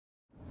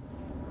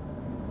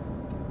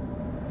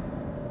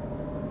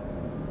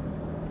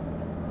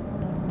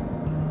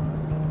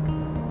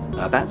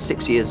About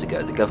 6 years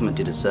ago, the government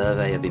did a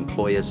survey of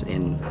employers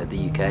in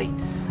the UK,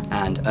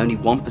 and only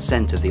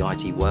 1% of the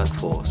IT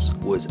workforce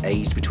was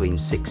aged between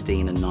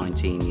 16 and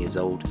 19 years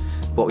old.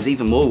 What was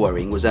even more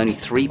worrying was only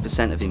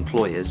 3% of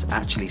employers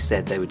actually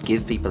said they would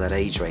give people that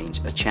age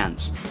range a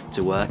chance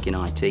to work in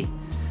IT.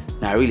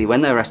 Now really,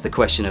 when they were asked the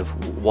question of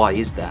why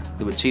is that,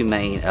 there were two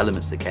main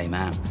elements that came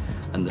out.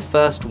 And the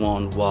first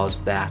one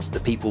was that the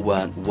people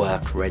weren't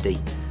work ready.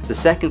 The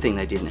second thing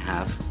they didn't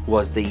have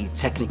was the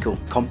technical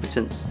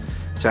competence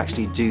to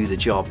actually do the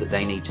job that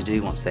they need to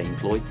do once they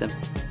employed them.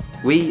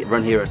 We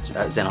run here at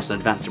Zenos an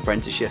advanced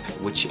apprenticeship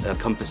which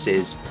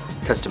encompasses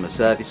customer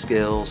service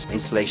skills,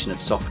 installation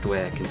of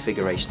software,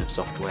 configuration of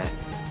software,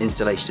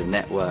 installation of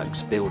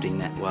networks, building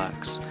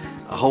networks,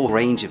 a whole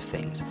range of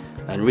things.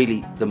 And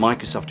really the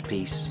Microsoft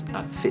piece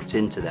fits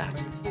into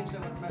that.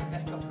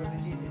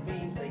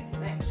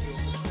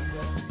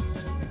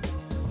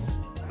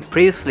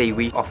 Previously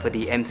we offered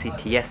the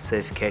MCTS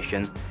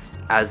certification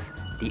as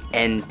the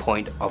end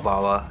point of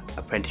our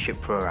apprenticeship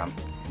program.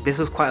 This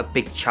was quite a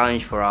big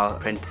challenge for our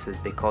apprentices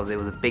because it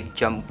was a big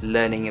jump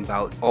learning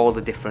about all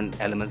the different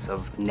elements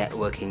of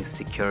networking,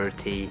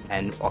 security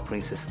and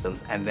operating systems,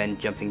 and then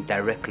jumping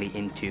directly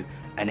into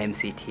an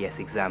MCTS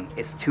exam.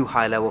 It's too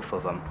high level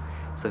for them.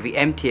 So the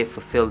MTA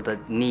fulfilled the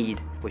need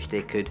which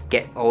they could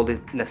get all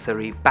the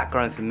necessary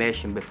background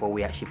information before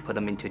we actually put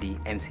them into the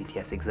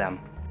MCTS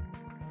exam.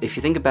 If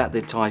you think about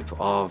the type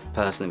of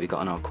person that we've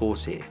got on our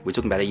course here, we're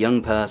talking about a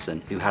young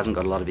person who hasn't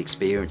got a lot of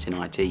experience in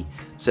IT,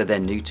 so they're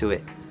new to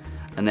it.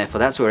 And therefore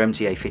that's where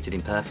MTA fitted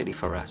in perfectly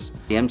for us.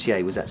 The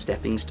MTA was that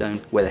stepping stone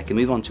where they can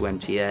move on to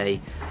MTA,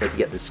 they can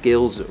get the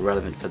skills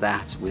relevant for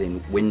that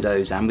within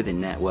Windows and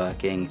within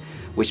networking,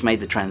 which made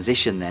the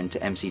transition then to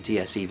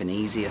MCTS even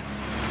easier.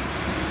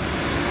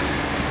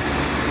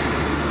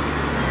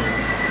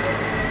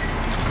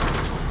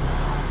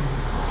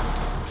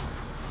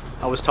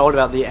 I was told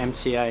about the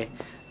MTA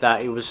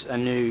that it was a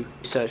new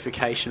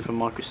certification from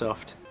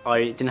Microsoft.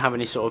 I didn't have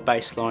any sort of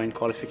baseline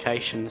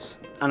qualifications,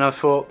 and I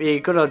thought, yeah,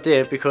 good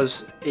idea,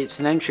 because it's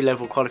an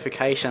entry-level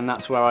qualification.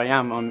 That's where I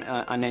am. I'm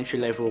an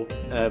entry-level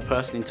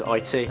person into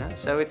IT.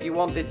 So if you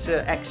wanted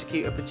to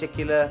execute a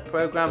particular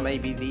program,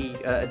 maybe the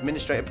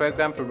administrator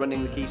program for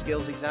running the key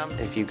skills exam,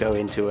 if you go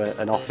into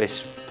an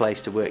office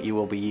place to work, you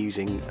will be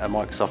using a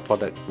Microsoft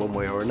product one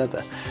way or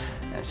another.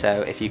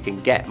 So if you can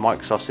get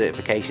Microsoft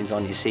certifications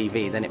on your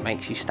CV, then it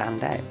makes you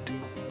stand out.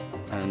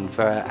 And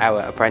for our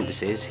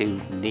apprentices who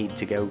need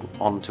to go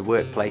on to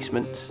work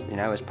placements, you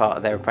know, as part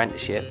of their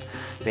apprenticeship,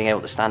 being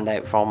able to stand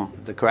out from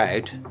the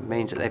crowd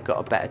means that they've got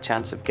a better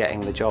chance of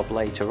getting the job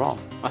later on.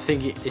 I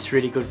think it's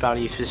really good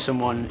value for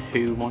someone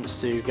who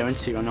wants to go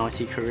into an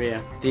IT career.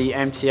 The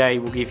MTA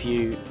will give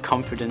you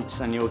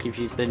confidence and it will give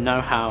you the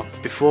know-how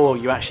before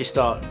you actually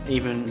start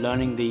even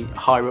learning the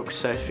higher up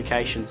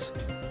certifications.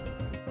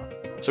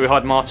 So we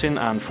hired Martin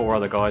and 4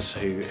 other guys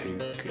who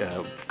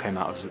came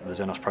out of the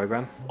Zenos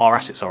program. Our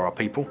assets are our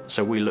people,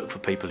 so we look for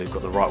people who've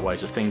got the right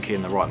ways of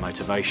thinking, the right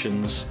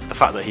motivations. The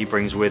fact that he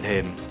brings with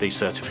him these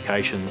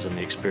certifications and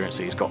the experience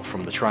that he's got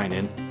from the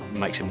training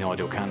makes him the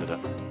ideal candidate.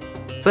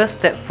 First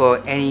step for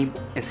any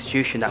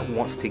institution that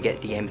wants to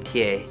get the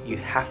MTA, you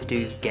have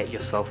to get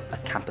yourself a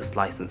campus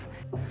license.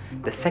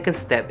 The second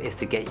step is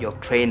to get your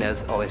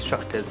trainers or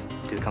instructors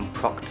to become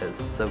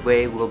proctors. So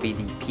they will be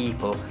the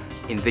people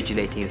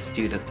invigilating the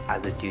students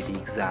as they do the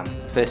exam.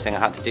 The first thing I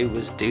had to do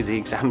was do the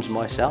exams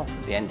myself.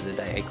 At the end of the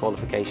day, a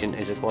qualification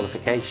is a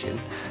qualification,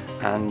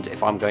 and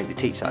if I'm going to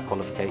teach that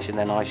qualification,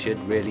 then I should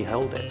really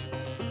hold it.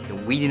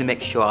 We need to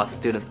make sure our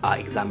students are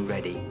exam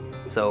ready.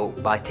 So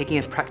by taking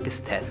a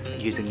practice test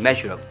using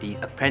MeasureUp, the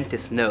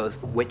apprentice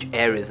knows which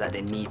areas that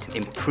they need to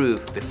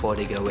improve before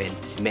they go in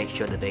to make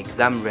sure that they're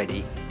exam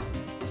ready.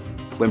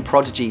 When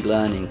Prodigy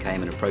Learning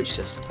came and approached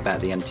us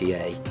about the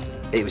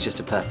MTA, it was just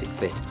a perfect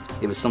fit.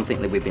 It was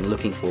something that we'd been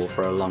looking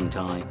for a long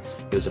time.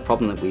 It was a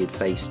problem that we had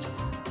faced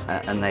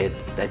and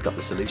they'd got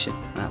the solution.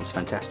 And that was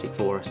fantastic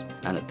for us.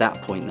 And at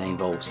that point they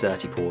involved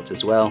Certiport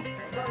as well.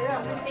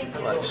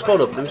 Right,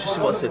 scroll up, let me just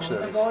see what section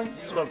it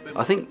is.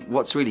 I think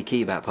what's really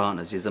key about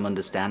partners is them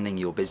understanding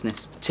your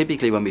business.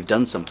 Typically when we've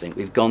done something,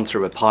 we've gone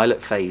through a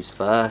pilot phase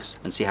first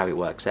and see how it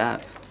works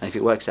out. And if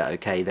it works out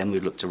okay, then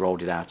we'd look to roll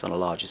it out on a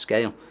larger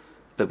scale.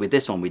 But with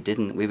this one we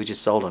didn't, we were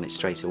just sold on it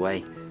straight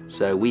away.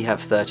 So we have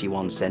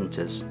 31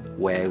 centres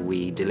where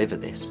we deliver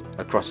this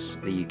across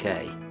the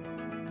UK.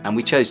 And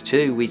we chose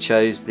 2. We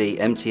chose the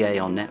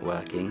MTA on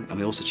networking and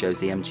we also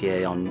chose the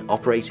MTA on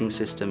operating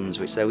systems.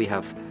 So we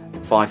have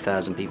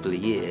 5,000 people a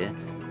year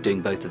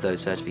doing both of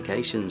those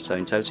certifications. So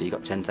in total you've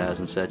got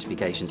 10,000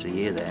 certifications a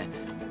year there.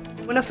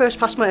 When I first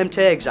passed my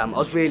MTA exam, I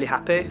was really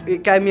happy.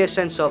 It gave me a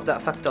sense of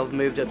that fact I've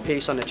moved a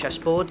piece on the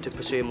chessboard to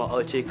pursue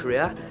my IT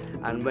career.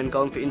 And when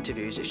going for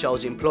interviews, it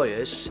shows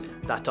employers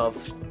that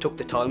I've took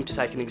the time to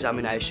take an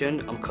examination,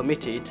 I'm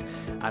committed,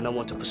 and I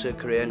want to pursue a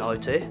career in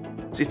IT.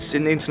 It's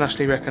an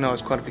internationally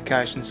recognised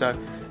qualification, so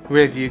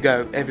wherever you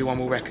go, everyone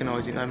will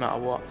recognise it no matter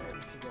what.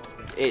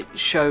 It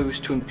shows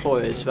to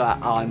employers that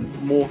I'm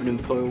more than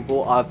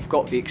employable, I've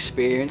got the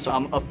experience,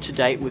 I'm up to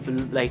date with the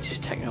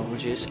latest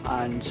technologies,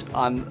 and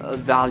I'm a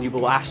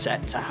valuable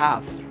asset to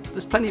have.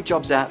 There's plenty of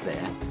jobs out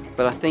there,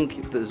 but I think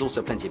that there's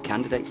also plenty of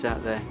candidates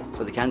out there,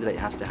 so the candidate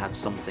has to have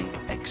something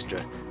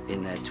extra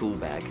in their tool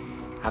bag.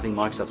 Having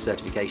Microsoft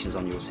certifications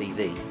on your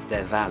CV,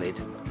 they're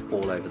valid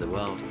all over the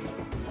world.